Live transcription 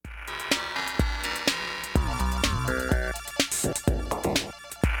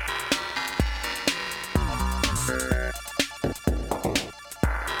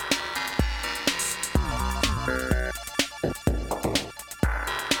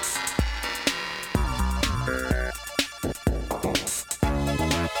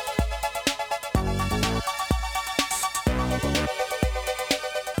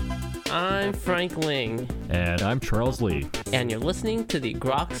Frank Ling. And I'm Charles Lee. And you're listening to the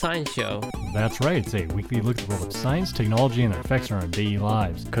Grok Science Show. That's right, it's a weekly look at the world of science, technology, and their effects on our daily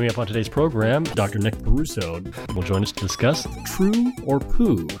lives. Coming up on today's program, Dr. Nick Caruso will join us to discuss true or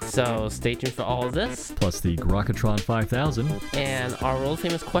poo. So stay tuned for all of this. Plus the Grokatron 5000. And our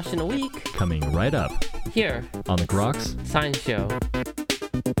world-famous question a week. Coming right up. Here. On the Groks Science Show.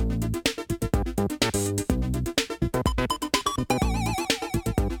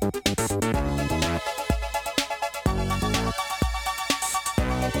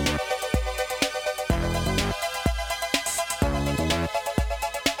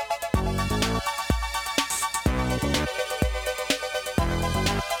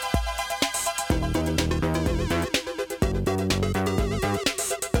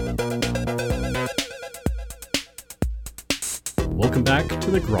 Welcome back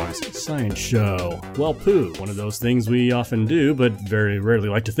to the Groks Science Show. Well, poo, one of those things we often do, but very rarely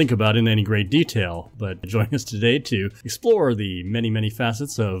like to think about in any great detail. But joining us today to explore the many, many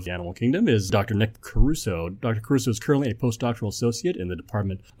facets of the animal kingdom is Dr. Nick Caruso. Dr. Caruso is currently a postdoctoral associate in the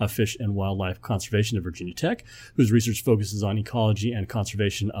Department of Fish and Wildlife Conservation at Virginia Tech, whose research focuses on ecology and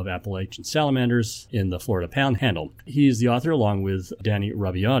conservation of Appalachian salamanders in the Florida Panhandle. He is the author, along with Danny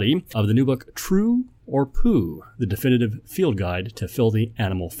Rabiotti, of the new book, True or Poo, the definitive field guide to filthy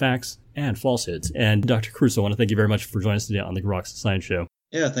animal facts and falsehoods. And Dr. Caruso, I want to thank you very much for joining us today on the Groks Science Show.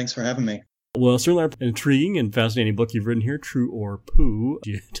 Yeah, thanks for having me. Well, certainly an intriguing and fascinating book you've written here, True or Poo.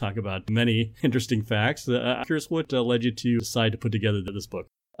 You talk about many interesting facts. I'm curious what led you to decide to put together this book.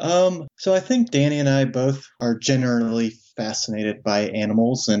 So I think Danny and I both are generally fascinated by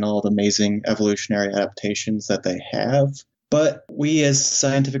animals and all the amazing evolutionary adaptations that they have. But we as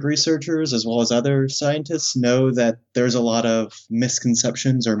scientific researchers, as well as other scientists, know that there's a lot of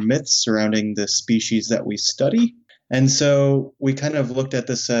misconceptions or myths surrounding the species that we study. And so we kind of looked at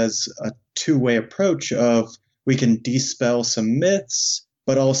this as a two-way approach of we can dispel some myths,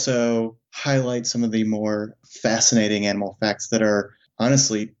 but also highlight some of the more fascinating animal facts that are,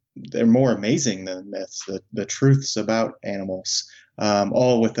 honestly, they're more amazing than myths, the truths about animals,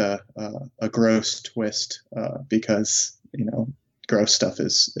 all with a gross twist because gross stuff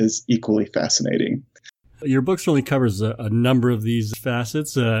is equally fascinating. Your book certainly covers a number of these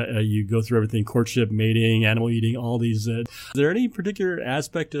facets. You go through everything: courtship, mating, animal eating, all these. Is there any particular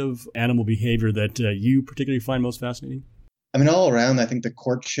aspect of animal behavior that you particularly find most fascinating? I mean, all around, I think the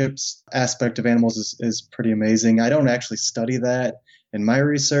courtships aspect of animals is pretty amazing. I don't actually study that in my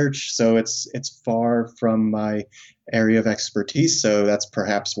research, so it's far from my area of expertise. So that's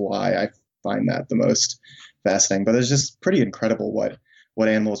perhaps why I find that the most fascinating. But it's just pretty incredible what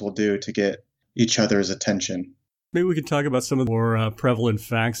animals will do to get each other's attention. Maybe we could talk about some of the more prevalent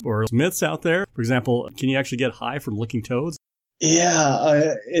facts or myths out there. For example, can you actually get high from licking toads?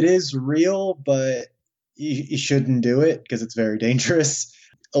 Yeah, it is real, but you shouldn't do it because it's very dangerous.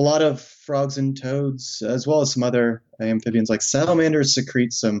 A lot of frogs and toads, as well as some other amphibians like salamanders,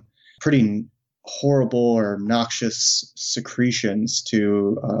 secrete some pretty horrible or noxious secretions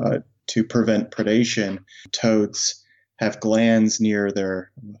to prevent predation. Toads have glands near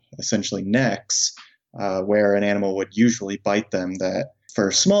their essentially necks where an animal would usually bite them that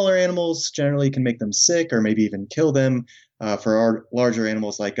for smaller animals generally can make them sick or maybe even kill them. For our larger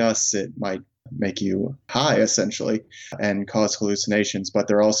animals like us, it might make you high essentially and cause hallucinations. But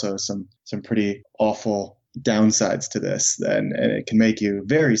there are also some pretty awful downsides to this, and it can make you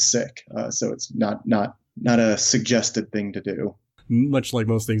very sick. So it's not a suggested thing to do. Much like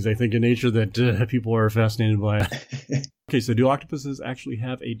most things, I think, in nature that people are fascinated by. Okay, so do octopuses actually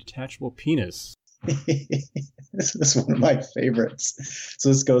have a detachable penis? This is one of my favorites. So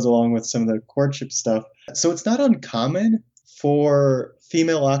this goes along with some of the courtship stuff. So it's not uncommon for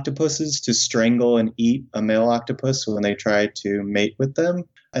female octopuses to strangle and eat a male octopus when they try to mate with them.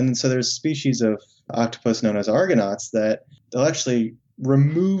 And so there's a species of octopus known as argonauts that they'll actually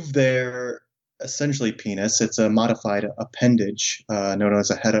remove their essentially penis. It's a modified appendage known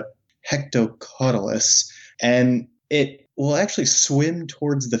as a hectocautilus, and it will actually swim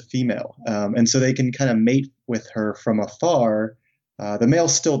towards the female. And so they can kind of mate with her from afar. The male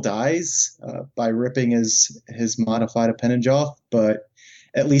still dies by ripping his modified appendage off, but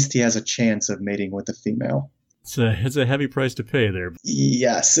at least he has a chance of mating with the female. It's a heavy price to pay there.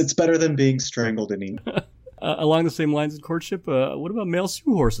 Yes, it's better than being strangled and eaten. Along the same lines of courtship, what about male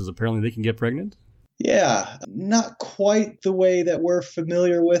seahorses? Apparently they can get pregnant? Yeah, not quite the way that we're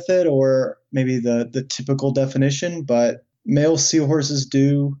familiar with it, or maybe the typical definition, but male seahorses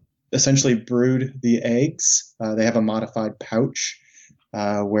do essentially brood the eggs. They have a modified pouch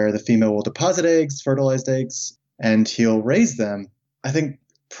where the female will deposit eggs, fertilized eggs, and he'll raise them. I think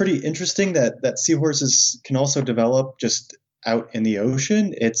pretty interesting that seahorses can also develop just out in the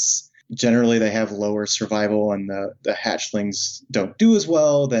ocean. It's generally they have lower survival and the hatchlings don't do as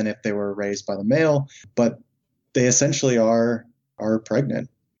well than if they were raised by the male, but they essentially are pregnant.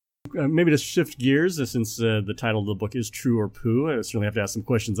 Maybe to shift gears, since the title of the book is True or Pooh, I certainly have to ask some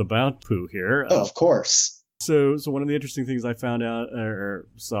questions about Pooh here. Oh, of course. So one of the interesting things I found out or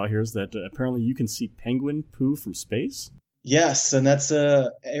saw here is that apparently you can see penguin poo from space. Yes, and that's an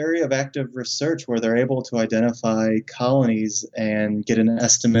area of active research where they're able to identify colonies and get an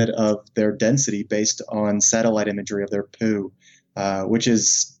estimate of their density based on satellite imagery of their poo, which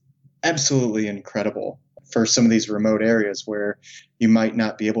is absolutely incredible for some of these remote areas where you might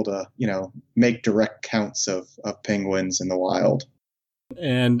not be able to, make direct counts of penguins in the wild.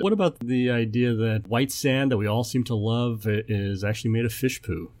 And what about the idea that white sand that we all seem to love is actually made of fish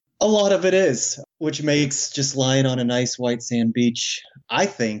poo? A lot of it is, which makes just lying on a nice white sand beach, I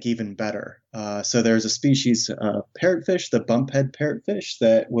think, even better. So there's a species of parrotfish, the bumphead parrotfish,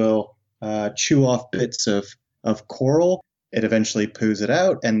 that will chew off bits of coral. It eventually poos it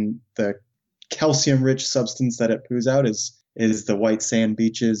out, and the calcium-rich substance that it poos out is the white sand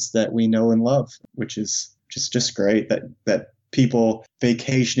beaches that we know and love, which is just great that people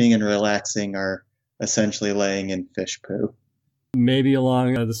vacationing and relaxing are essentially laying in fish poo. Maybe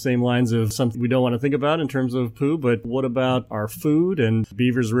along the same lines of something we don't want to think about in terms of poo, but what about our food and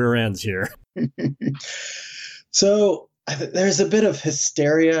beavers' rear ends here? So there's a bit of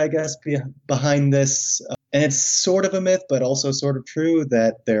hysteria, I guess, behind this. And it's sort of a myth, but also sort of true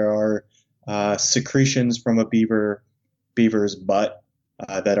that there are secretions from a beaver's butt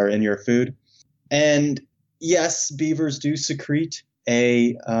that are in your food. And yes, beavers do secrete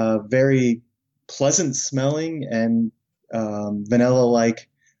a very pleasant smelling and vanilla-like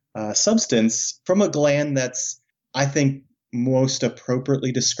substance from a gland that's, I think, most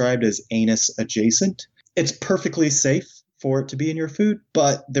appropriately described as anus adjacent. It's perfectly safe for it to be in your food,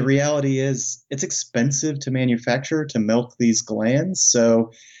 but the reality is it's expensive to manufacture, to milk these glands.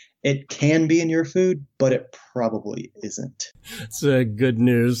 So it can be in your food, but it probably isn't. It's good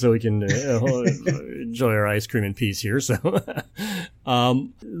news, so we can enjoy our ice cream in peace here. So,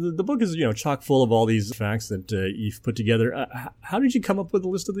 the book is chock full of all these facts that you've put together. How did you come up with a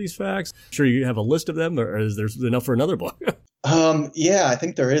list of these facts? I'm sure you have a list of them, or is there enough for another book? Yeah, I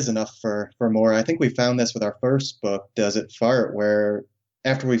think there is enough for more. I think we found this with our first book, Does It Fart, where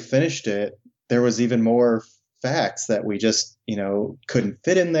after we finished it, there was even more facts that we just, couldn't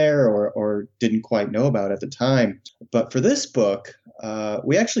fit in there or didn't quite know about at the time. But for this book,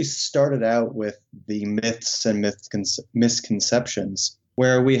 we actually started out with the myths and misconceptions,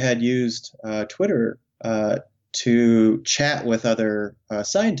 where we had used Twitter to chat with other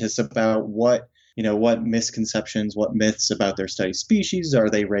scientists about what misconceptions, what myths about their study species are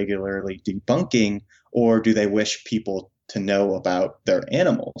they regularly debunking, or do they wish people to know about their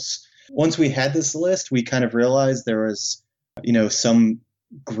animals? Once we had this list, we kind of realized there was, some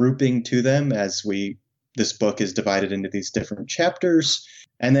grouping to them as this book is divided into these different chapters.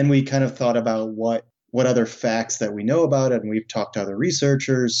 And then we kind of thought about what other facts that we know about it. And we've talked to other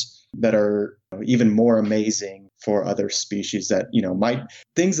researchers that are even more amazing for other species that,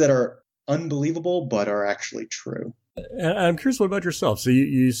 things that are unbelievable, but are actually true. I'm curious, what about yourself? So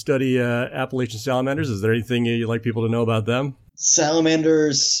you study Appalachian salamanders. Is there anything you'd like people to know about them?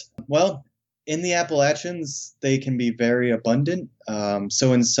 Salamanders, well, in the Appalachians, they can be very abundant.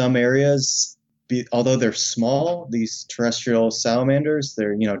 So in some areas, although they're small, these terrestrial salamanders,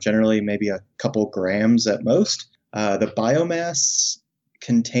 they're generally maybe a couple grams at most. The biomass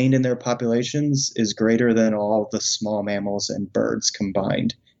contained in their populations is greater than all the small mammals and birds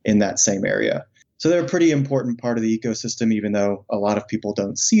combined in that same area. So they're a pretty important part of the ecosystem, even though a lot of people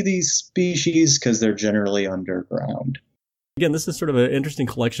don't see these species because they're generally underground. Again, this is sort of an interesting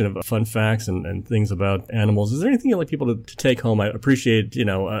collection of fun facts and things about animals. Is there anything you'd like people to take home? I appreciate,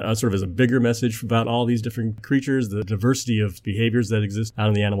 sort of as a bigger message about all these different creatures, the diversity of behaviors that exist out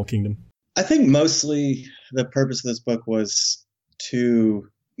in the animal kingdom. I think mostly the purpose of this book was to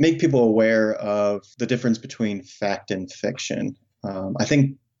make people aware of the difference between fact and fiction. I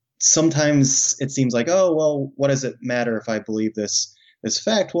think sometimes it seems like, oh, well, what does it matter if I believe this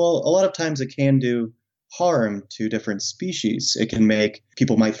fact? Well, a lot of times it can do harm to different species. It can make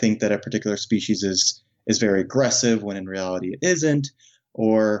people might think that a particular species is very aggressive when in reality it isn't.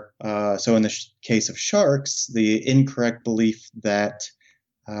 Or so in the case of sharks, the incorrect belief that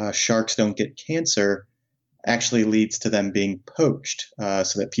sharks don't get cancer actually leads to them being poached,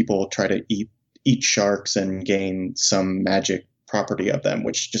 so that people try to eat sharks and gain some magic property of them,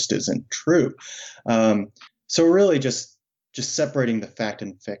 which just isn't true. So really just just separating the fact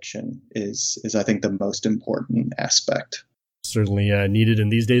and fiction is I think the most important aspect. Certainly needed in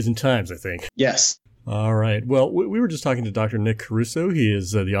these days and times, I think. Yes. All right. Well, we were just talking to Dr. Nick Caruso. He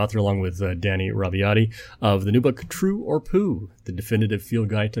is the author, along with Danny Rabbiati, of the new book, True or Poo, the definitive field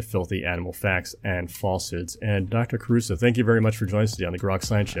guide to filthy animal facts and falsehoods. And Dr. Caruso, thank you very much for joining us today on the Grok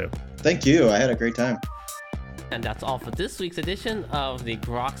Science Show. Thank you. I had a great time. And that's all for this week's edition of the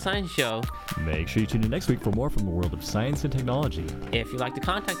Grok Science Show. Make sure you tune in next week for more from the world of science and technology. If you'd like to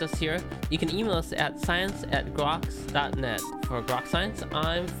contact us here, you can email us at science@groks.net. For Grok Science,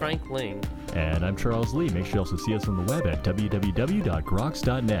 I'm Frank Ling. And I'm Charles Lee. Make sure you also see us on the web at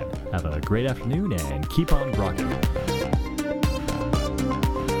www.groks.net. Have a great afternoon and keep on grokking.